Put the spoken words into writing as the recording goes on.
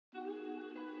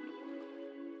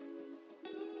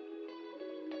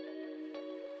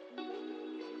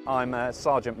I'm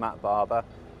Sergeant Matt Barber,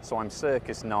 so I'm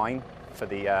Circus 9 for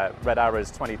the Red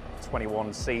Arrows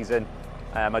 2021 season.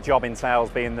 My job entails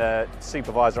being the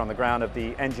supervisor on the ground of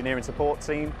the engineering support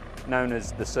team, known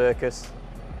as the Circus.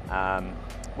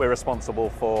 We're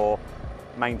responsible for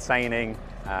maintaining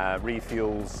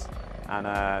refuels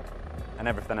and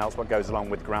everything else what goes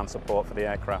along with ground support for the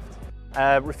aircraft.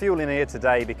 Refueling here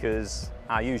today because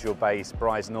our usual base,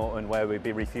 Bryce Norton, where we'd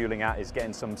be refueling at, is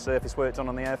getting some surface work done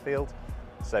on the airfield.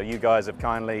 So you guys have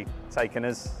kindly taken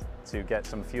us to get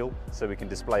some fuel so we can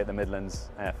display at the Midlands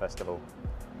Air Festival.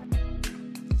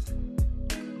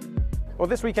 Well,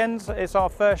 this weekend it's our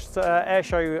first air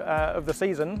show of the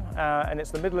season, and it's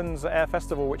the Midlands Air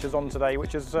Festival which is on today,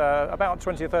 which is about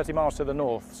 20 or 30 miles to the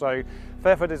north. So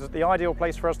Fairford is the ideal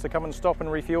place for us to come and stop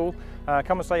and refuel.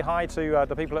 Come and say hi to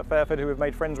the people at Fairford who we've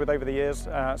made friends with over the years.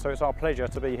 So it's our pleasure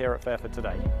to be here at Fairford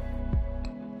today.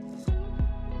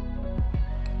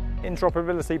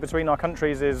 Interoperability between our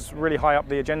countries is really high up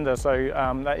the agenda, so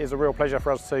that is a real pleasure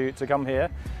for us to come here.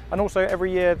 And also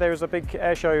every year there is a big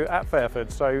air show at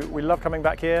Fairford, so we love coming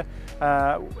back here,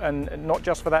 and not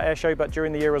just for that air show but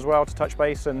during the year as well, to touch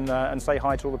base and say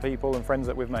hi to all the people and friends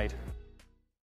that we've made.